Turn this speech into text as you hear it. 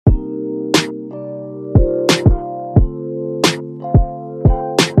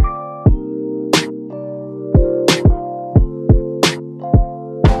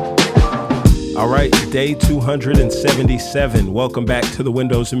Day 277. Welcome back to the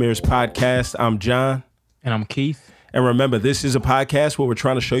Windows and Mirrors podcast. I'm John. And I'm Keith. And remember, this is a podcast where we're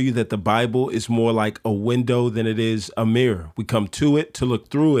trying to show you that the Bible is more like a window than it is a mirror. We come to it to look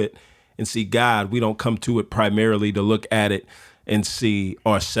through it and see God. We don't come to it primarily to look at it and see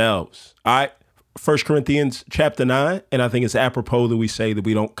ourselves. All right, 1 Corinthians chapter 9, and I think it's apropos that we say that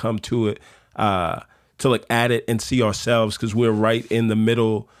we don't come to it to look at it and see ourselves, because we're right in the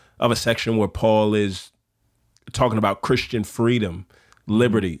middle of a section where Paul is talking about Christian freedom,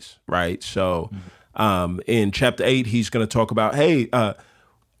 liberties, right? So in chapter 8, he's going to talk about, hey,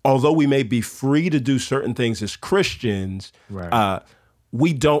 although we may be free to do certain things as Christians, right,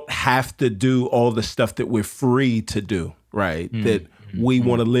 we don't have to do all the stuff that we're free to do, right? That we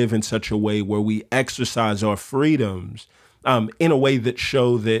want to live in such a way where we exercise our freedoms in a way that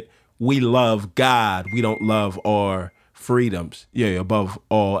show that we love God. We don't love our freedoms, above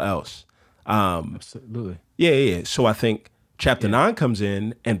all else. Absolutely. Yeah. So I think chapter 9 comes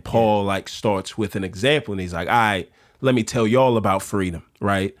in and Paul starts with an example, and he's like, all right, let me tell y'all about freedom,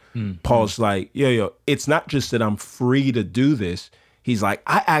 right? Paul's like, it's not just that I'm free to do this. He's like,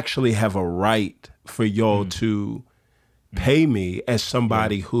 I actually have a right for y'all to pay me as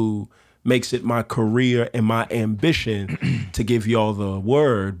somebody who makes it my career and my ambition to give y'all the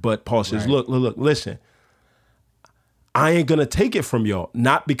word. But Paul says, look, listen, I ain't going to take it from y'all,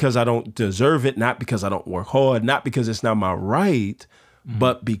 not because I don't deserve it, not because I don't work hard, not because it's not my right,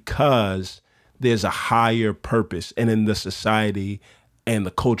 but because there's a higher purpose. And in the society and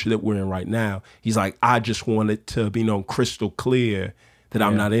the culture that we're in right now, he's like, I just want it to be known crystal clear that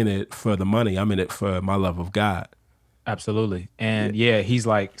I'm not in it for the money. I'm in it for my love of God. Absolutely. And he's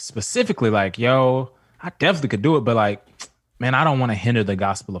like, specifically like, yo, I definitely could do it, but like, man, I don't want to hinder the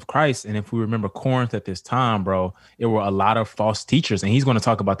gospel of Christ. And if we remember Corinth at this time, bro, there were a lot of false teachers. And he's going to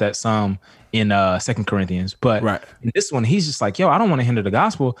talk about that some in 2 Corinthians. But in this one, he's just like, yo, I don't want to hinder the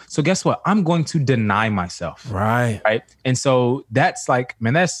gospel. So guess what? I'm going to deny myself. Right. And so that's like,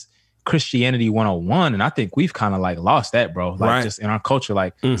 man, that's Christianity 101. And I think we've kind of like lost that, bro. Like just in our culture,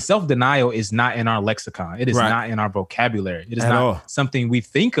 like self-denial is not in our lexicon. It is not in our vocabulary. It is not something we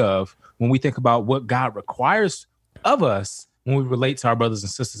think of when we think about what God requires of us when we relate to our brothers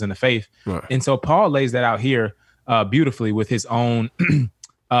and sisters in the faith. And so Paul lays that out here beautifully with his own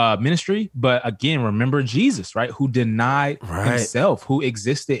ministry. But again, remember Jesus, right? Who denied himself, who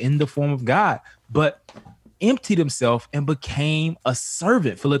existed in the form of God, but emptied himself and became a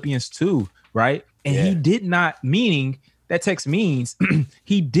servant, Philippians 2, right? And he did not, meaning that text means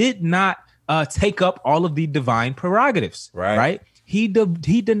he did not take up all of the divine prerogatives, right? He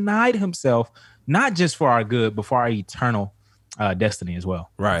denied himself, not just for our good, but for our eternal destiny as well.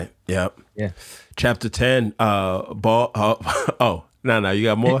 Right. Yep. Yeah. Chapter 10, no, you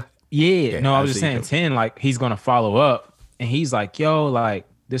got more? I was just saying 10, like he's going to follow up and he's like, yo, like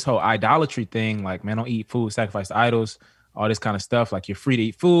this whole idolatry thing, like, man, don't eat food, sacrifice to idols, all this kind of stuff. Like you're free to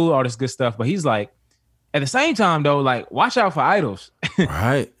eat food, all this good stuff. But he's like, at the same time though, like watch out for idols.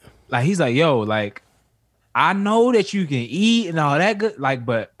 Right. Like he's like, yo, like, I know that you can eat and all that good, like,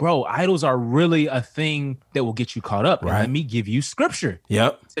 but bro, idols are really a thing that will get you caught up. And let me give you scripture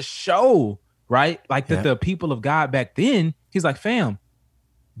to show, right? Like that the people of God back then, he's like, fam,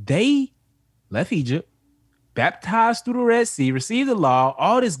 they left Egypt, baptized through the Red Sea, received the law,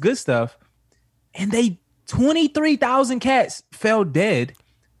 all this good stuff. And 23,000 cats fell dead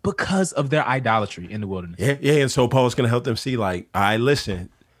because of their idolatry in the wilderness. Yeah. And so Paul's going to help them see like, I listen,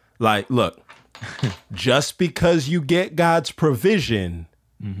 like, look, just because you get God's provision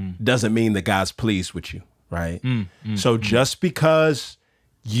doesn't mean that God's pleased with you, right? So just because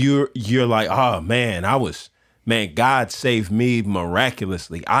you're like, oh man, God saved me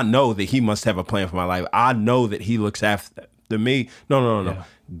miraculously. I know that he must have a plan for my life. I know that he looks after me. No.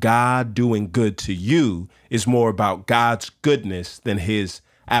 God doing good to you is more about God's goodness than his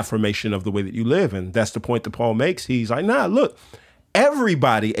affirmation of the way that you live. And that's the point that Paul makes. He's like, nah, look,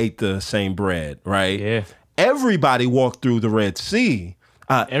 everybody ate the same bread, right? Yeah. Everybody walked through the Red Sea.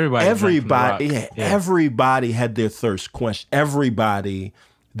 Everybody had their thirst quenched. Everybody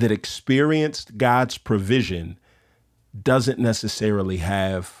that experienced God's provision doesn't necessarily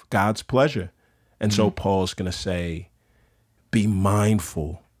have God's pleasure. And so Paul's going to say, be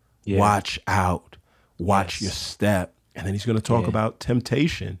mindful, watch out, watch your step. And then he's going to talk about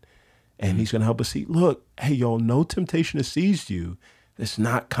temptation. And he's going to help us see, look, hey, y'all, no temptation has seized you. It's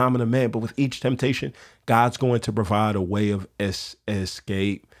not common to man, but with each temptation, God's going to provide a way of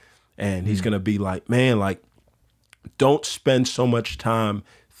escape. And he's going to be like, man, like, don't spend so much time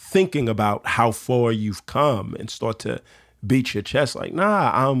thinking about how far you've come and start to beat your chest like,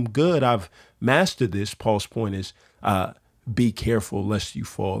 nah, I'm good. I've mastered this. Paul's point is, be careful lest you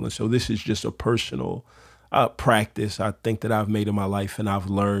fall. And so this is just a personal practice I think that I've made in my life, and I've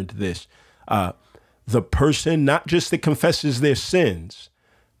learned this. The person, not just that confesses their sins,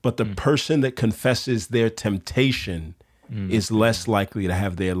 but the person that confesses their temptation is less likely to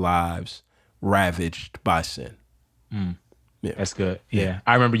have their lives ravaged by sin. Yeah. That's good. Yeah.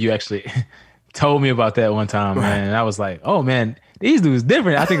 I remember you actually told me about that one time, man. And I was like, oh man, these dudes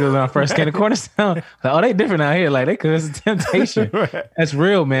different. I think it was when I first came to Cornerstone. Like, oh, they different out here. Like they cause it's a temptation. That's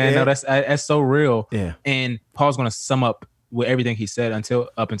real, man. No, that's so real. Yeah. And Paul's gonna sum up with everything he said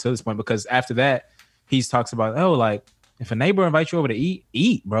up until this point, because after that, he talks about, oh, like if a neighbor invites you over to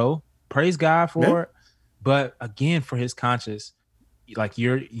eat, bro. Praise God for it. But again, for his conscience, like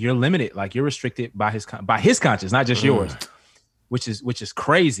you're limited, like you're restricted by his conscience, not just yours. Which is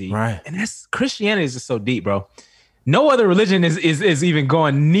crazy. Right. And that's Christianity is just so deep, bro. No other religion is even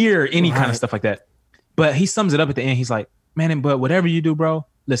going near any kind of stuff like that. But he sums it up at the end. He's like, man, but whatever you do, bro,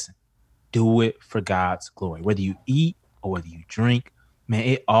 listen, do it for God's glory. Whether you eat or whether you drink, man,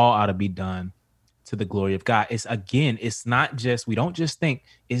 it all ought to be done to the glory of God. It's not just, we don't just think,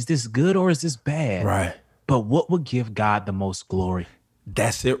 is this good or is this bad? Right. But what would give God the most glory?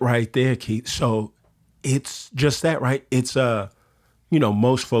 That's it right there, Keith. So it's just that, right? It's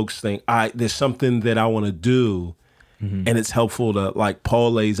most folks think there's something that I want to do, and it's helpful to, like,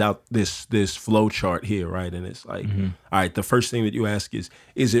 Paul lays out this flow chart here, right? And it's like, all right, the first thing that you ask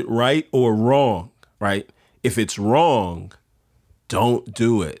is it right or wrong, right? If it's wrong, don't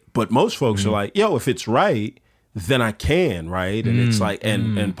do it. But most folks are like, yo, if it's right, then I can, right? And it's like,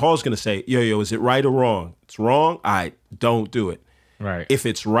 and Paul's gonna say, yo, is it right or wrong? It's wrong, all right, don't do it. Right. If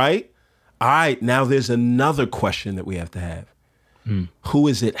it's right, all right, now there's another question that we have to have. Who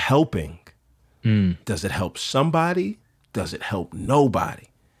is it helping? Does it help somebody? Does it help nobody?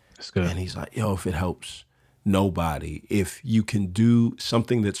 That's good. And he's like, yo, if it helps nobody, if you can do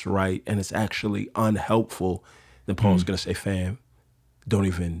something that's right and it's actually unhelpful, then Paul's going to say, fam, don't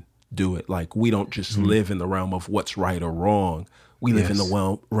even do it. Like, we don't just live in the realm of what's right or wrong. We live in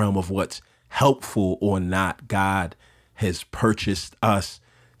the realm of what's helpful or not. God has purchased us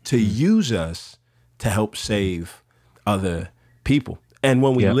to use us to help save other people. And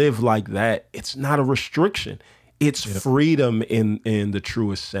when we live like that, it's not a restriction. It's freedom in the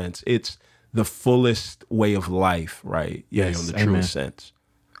truest sense. It's the fullest way of life, right? Yeah, in the truest sense.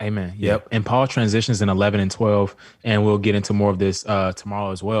 Amen. Yep. And Paul transitions in 11 and 12, and we'll get into more of this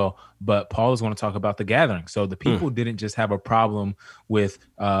tomorrow as well. But Paul is going to talk about the gathering. So the people didn't just have a problem with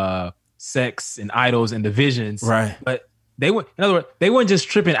sex and idols and divisions, right? But they were, in other words, they weren't just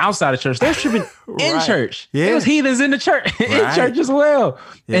tripping outside of church. They were tripping in church. Yeah. There was heathens in the church, in church as well.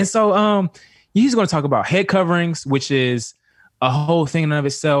 Yeah. And so he's going to talk about head coverings, which is a whole thing in and of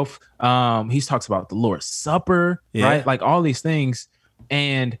itself. He talks about the Lord's Supper, right? Like all these things.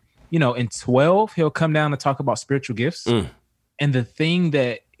 And, in 12, he'll come down to talk about spiritual gifts. And the thing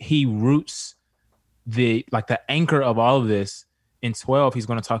that he roots the anchor of all of this, in 12, he's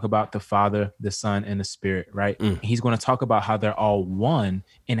going to talk about the Father, the Son, and the Spirit, right? He's going to talk about how they're all one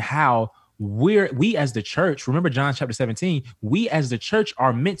and how we as the church, remember John chapter 17, we as the church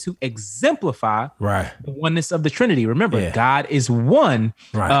are meant to exemplify the oneness of the Trinity. Remember, God is one,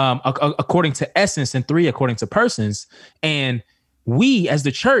 according to essence, and three according to persons. And we as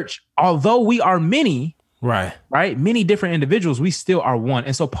the church, although we are many, many different individuals, we still are one.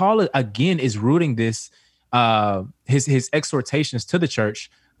 And so Paul, again, is rooting this, his exhortations to the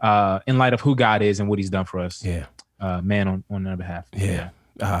church in light of who God is and what he's done for us. Man on their behalf.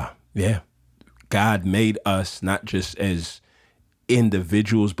 God made us not just as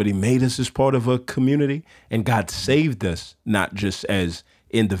individuals, but he made us as part of a community. And God saved us not just as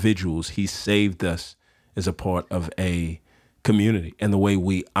individuals. He saved us as a part of a community. And the way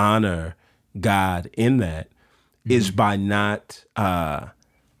we honor God in that is by not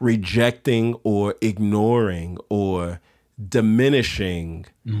rejecting or ignoring or diminishing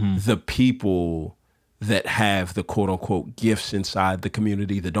the people that have the quote unquote gifts inside the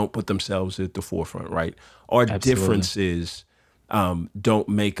community that don't put themselves at the forefront, right? Our differences don't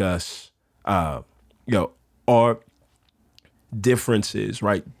make us, our differences,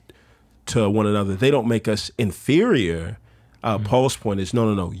 right, to one another, they don't make us inferior. Paul's point is,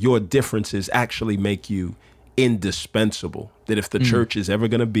 no, your differences actually make you indispensable. That if the church is ever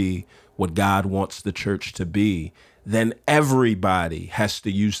going to be what God wants the church to be, then everybody has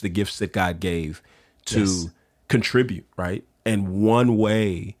to use the gifts that God gave to contribute, right? And one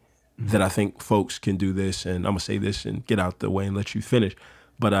way that I think folks can do this, and I'm going to say this and get out the way and let you finish,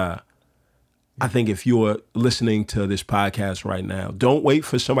 but I think if you're listening to this podcast right now, don't wait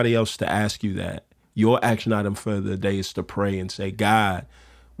for somebody else to ask you that. Your action item for the day is to pray and say, God,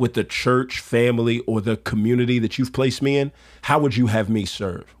 with the church, family, or the community that you've placed me in, how would you have me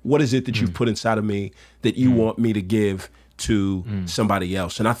serve? What is it that you've put inside of me that you want me to give to somebody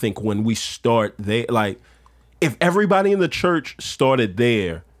else? And I think when we start there, like if everybody in the church started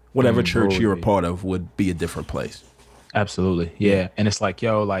there, whatever church you're a part of would be a different place. Absolutely. Yeah. And it's like,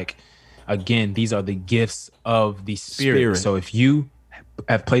 like, again, these are the gifts of the Spirit. So if you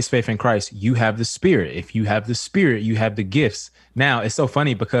have placed faith in Christ, you have the Spirit. If you have the Spirit, you have the gifts. Now, it's so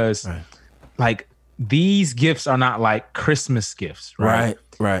funny because like these gifts are not like Christmas gifts, right?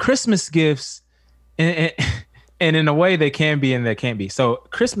 Right. Christmas gifts, and in a way they can be and they can't be. So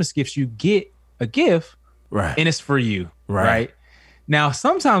Christmas gifts, you get a gift and it's for you, right? Now,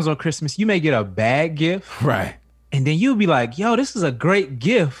 sometimes on Christmas, you may get a bad gift. Right. And then you'll be like, yo, this is a great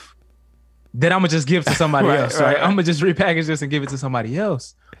gift that I'm going to just give to somebody else, right? I'm going to just repackage this and give it to somebody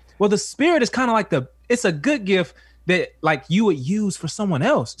else. Well, the Spirit is kind of like it's a good gift that like you would use for someone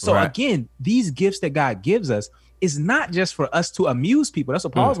else. So again, these gifts that God gives us is not just for us to amuse people. That's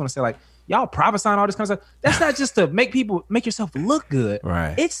what Paul's going to say. Like, y'all prophesying all this kind of stuff. That's not just to make yourself look good.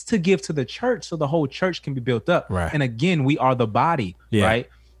 Right. It's to give to the church so the whole church can be built up. Right. And again, we are the body, right?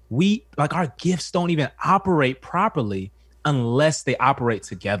 We like our gifts don't even operate properly unless they operate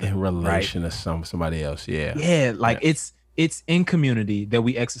together in relation to somebody else. It's in community that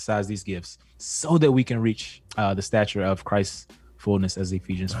we exercise these gifts so that we can reach the stature of Christ's fullness, as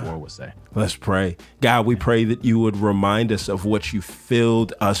Ephesians 4 would say. Let's pray. God, we pray that you would remind us of what you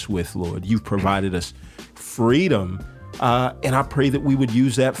filled us with, Lord. You've provided us freedom. And I pray that we would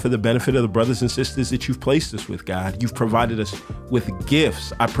use that for the benefit of the brothers and sisters that you've placed us with, God. You've provided us with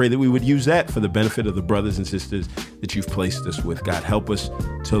gifts. I pray that we would use that for the benefit of the brothers and sisters that you've placed us with, God. Help us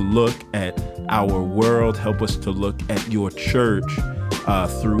to look at our world. Help us to look at your church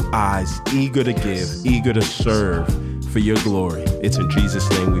through eyes eager to give, eager to serve for your glory. It's in Jesus'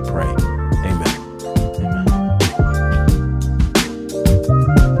 name we pray.